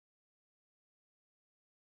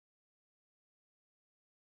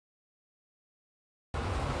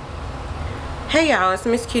Hey y'all, it's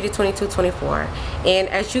Miss Cutie 2224, and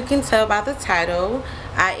as you can tell by the title,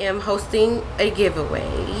 I am hosting a giveaway.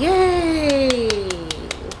 Yay!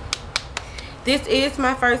 This is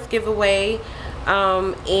my first giveaway,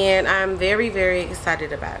 and I'm very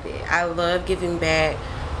excited about it. I love giving back.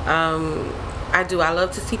 I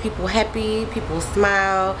love to see people happy, people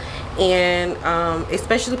smile, and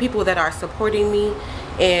especially people that are supporting me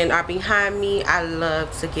and are behind me. I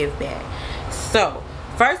love to give back. So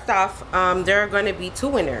first off, there are going to be two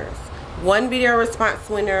winners, one video response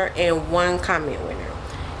winner and one comment winner.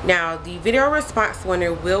 Now the video response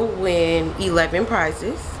winner will win 11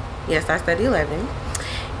 prizes. Yes, I said 11.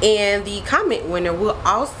 And the comment winner will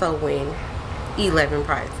also win 11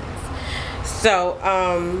 prizes. So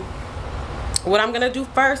what I'm gonna do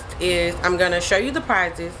first is I'm gonna show you the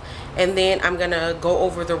prizes, and then I'm gonna go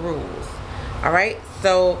over the rules. Alright,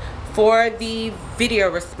 so for the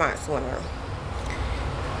video response winner,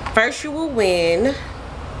 first you will win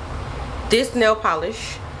this nail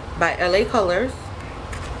polish by LA Colors,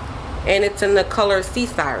 and it's in the color Sea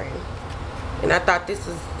Siren. And I thought this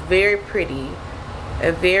was very pretty,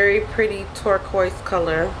 a very pretty turquoise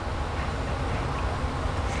color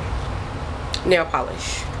nail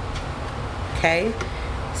polish. Okay,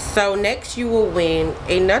 so next you will win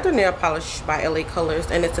another nail polish by LA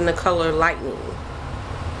Colors, and it's in the color Lightning.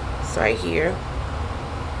 It's right here.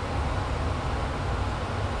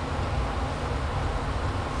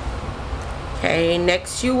 Okay,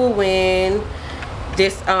 next you will win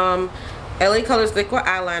this LA Colors liquid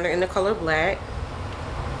eyeliner in the color Black.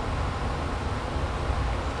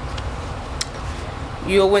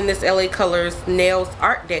 You'll win this LA Colors Nails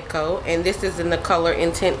Art Deco, and this is in the color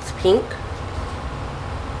Intense Pink.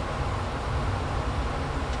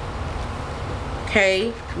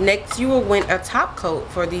 Okay, next you will win a top coat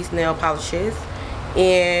for these nail polishes,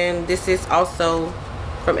 and this is also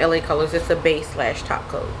from LA Colors. It's a base / top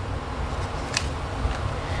coat.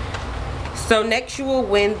 So next you will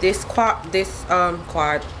win this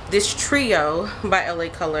this trio by LA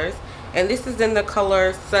Colors, and this is in the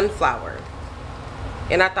color Sunflower.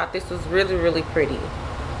 And I thought this was really pretty.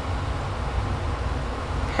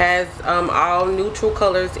 Has all neutral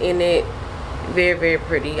colors in it. Very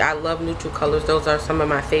pretty. I love neutral colors. Those are some of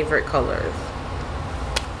my favorite colors.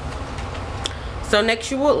 So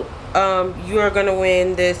next you are gonna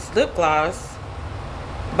win this lip gloss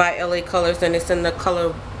by LA Colors, and it's in the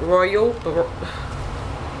color Royal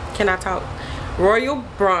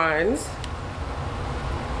Bronze,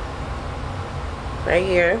 right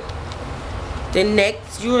here. Then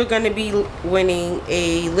next you are going to be winning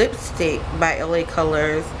a lipstick by LA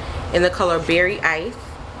Colors in the color Berry Ice.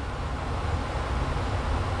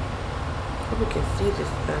 Hope you can see this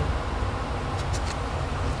stuff.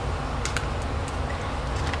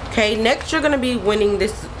 Okay, next you're going to be winning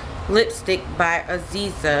this lipstick by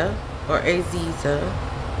Aziza, or Aziza,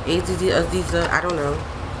 I don't know,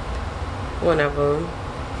 one of them.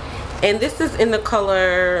 And this is in the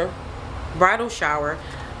color Bridal Shower.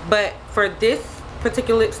 But for this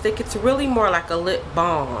particular lipstick, it's really more like a lip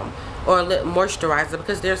balm or a lip moisturizer,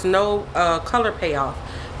 because there's no color payoff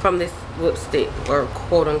from this lipstick, or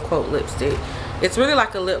quote-unquote lipstick. It's really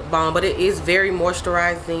like a lip balm, but it is very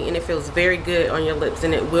moisturizing, and it feels very good on your lips,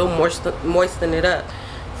 and it will moisten it up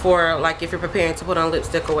for, like, if you're preparing to put on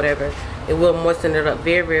lipstick or whatever. It will moisten it up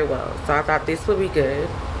very well. So I thought this would be good.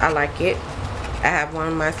 I like it. I have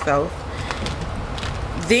one myself.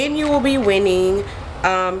 Then you will be winning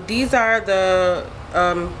these are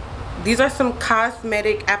some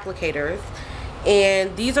cosmetic applicators,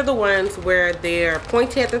 and these are the ones where they're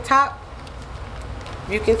pointy at the top,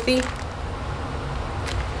 you can see,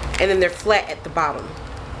 and then they're flat at the bottom.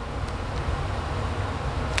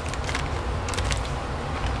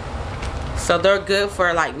 So they're good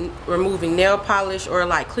for like removing nail polish, or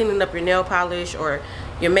like cleaning up your nail polish or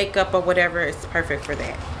your makeup or whatever. It's perfect for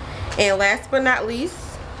that. And last but not least,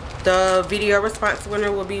 the video response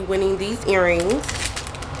winner will be winning these earrings.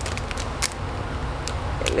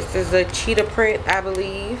 And this is a cheetah print, I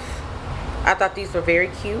believe. I thought these were very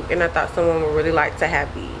cute, and I thought someone would really like to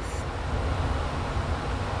have these.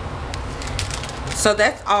 So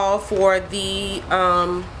that's all for the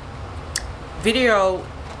video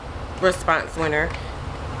response winner.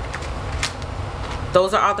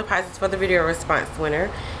 Those are all the prizes for the video response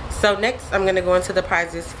winner. So next I'm going to go into the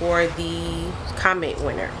prizes for the comment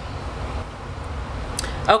winner.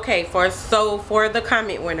 Okay, for the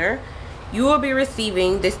comment winner, you will be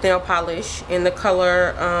receiving this nail polish in the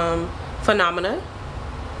color Phenomena,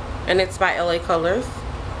 and it's by LA Colors.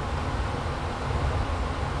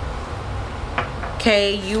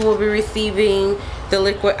 Okay, you will be receiving the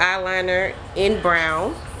liquid eyeliner in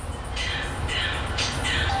brown.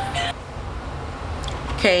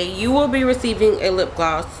 Okay, you will be receiving a lip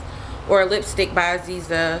gloss or a lipstick by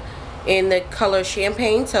Aziza in the color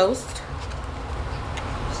Champagne Toast.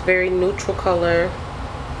 It's a very neutral color.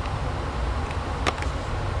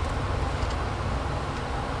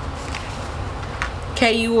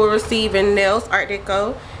 Okay, you will receive in Nails Art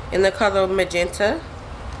Deco in the color Magenta.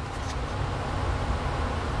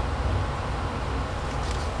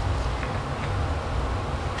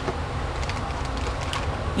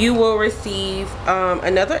 You will receive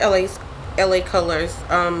another LA Colors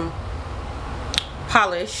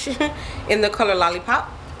polish in the color Lollipop.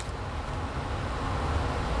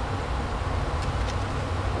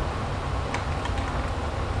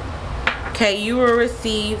 Okay, you will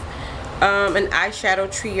receive an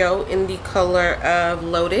eyeshadow trio in the color of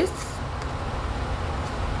Lotus.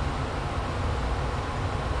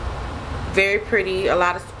 Very pretty, a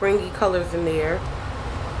lot of springy colors in there,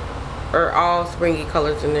 or all springy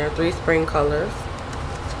colors in there, 3 spring colors.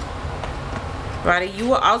 Right, you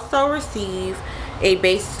will also receive a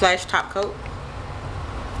base / top coat.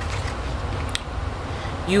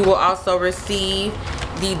 You will also receive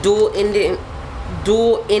the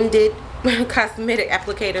dual-ended cosmetic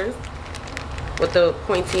applicators with the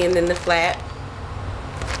pointy and then the flat.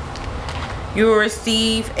 You will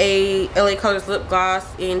receive a LA Colors lip gloss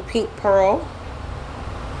in Pink Pearl.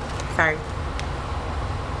 Sorry.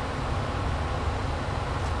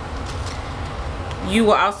 You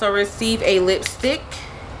will also receive a lipstick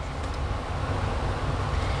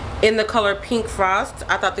in the color Pink Frost.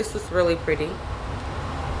 I thought this was really pretty,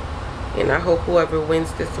 and I hope whoever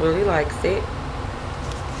wins this really likes it.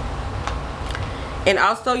 And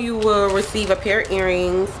also you will receive a pair of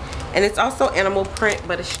earrings, and it's also animal print,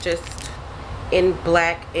 but it's just in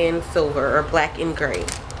black and silver, or black and gray.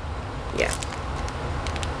 Yeah.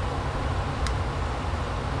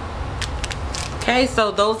 Okay,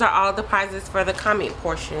 so those are all the prizes for the comment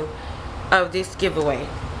portion of this giveaway.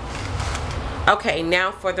 Okay,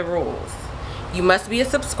 now for the rules. You must be a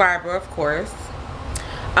subscriber, of course.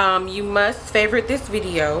 You must favorite this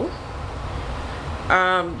video.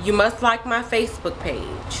 You must like my Facebook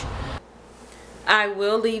page. I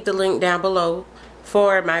will leave the link down below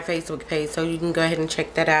for my Facebook page, so you can go ahead and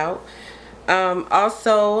check that out.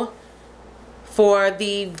 Also, for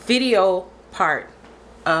the video part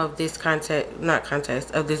of this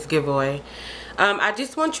of this giveaway, I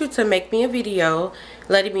just want you to make me a video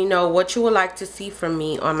letting me know what you would like to see from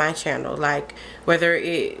me on my channel, like whether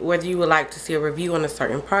you would like to see a review on a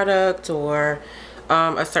certain product, or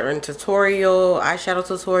a certain tutorial, eyeshadow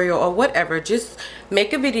tutorial, or whatever. Just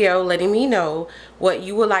make a video letting me know what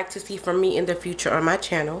you would like to see from me in the future on my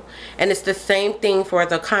channel. And it's the same thing for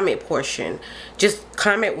the comment portion. Just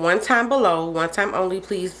comment one time below, one time only,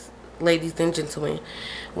 please, ladies and gentlemen.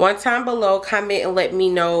 One time below, comment and let me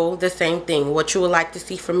know the same thing, what you would like to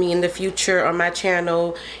see from me in the future on my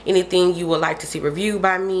channel, anything you would like to see reviewed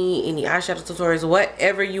by me, any eyeshadow tutorials,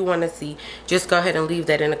 whatever you want to see. Just go ahead and leave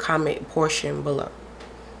that in the comment portion below.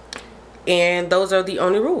 And those are the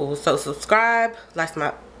only rules. So subscribe, like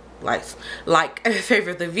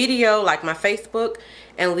favorite the video, like my Facebook,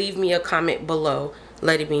 and leave me a comment below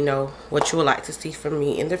letting me know what you would like to see from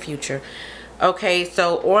me in the future. Okay,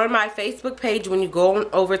 so on my Facebook page, when you go on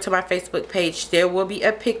over to my Facebook page, there will be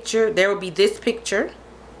a picture. There will be this picture.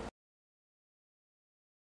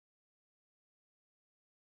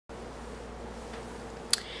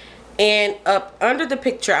 And up under the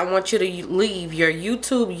picture, I want you to leave your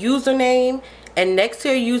YouTube username. And next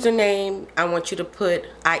to your username, I want you to put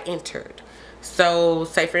I entered. So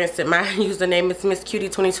say for instance, my username is Miss Cutie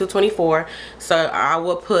 2224. So I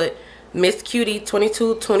will put Miss Cutie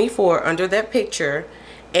 2224 under that picture.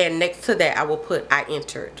 And next to that, I will put I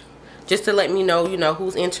entered. Just to let me know, you know,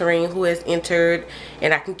 who's entering, who has entered,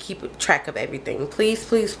 and I can keep track of everything. Please,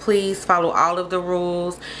 please, please follow all of the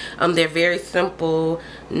rules. They're very simple,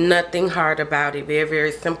 nothing hard about it. Very,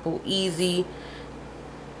 very simple, easy.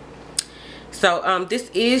 So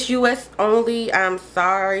this is US only. I'm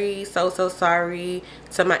sorry, so sorry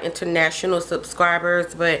to my international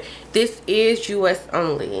subscribers, but this is US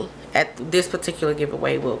only. At this particular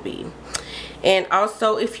giveaway will be. And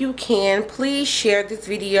also, if you can, please share this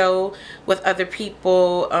video with other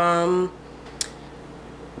people, to,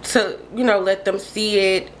 you know, let them see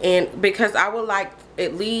it. And because I would like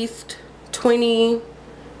at least 20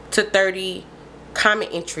 to 30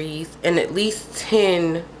 comment entries and at least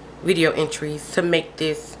 10 video entries to make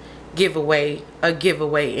this giveaway a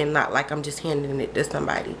giveaway, and not like I'm just handing it to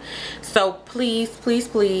somebody. So please, please,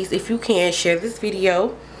 please, if you can, share this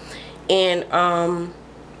video. And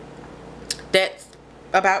that's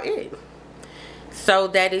about it. So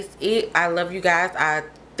that is it. I love you guys. I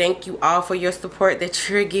thank you all for your support that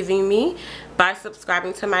you're giving me by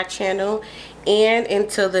subscribing to my channel. And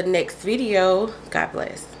until the next video, God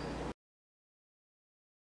bless.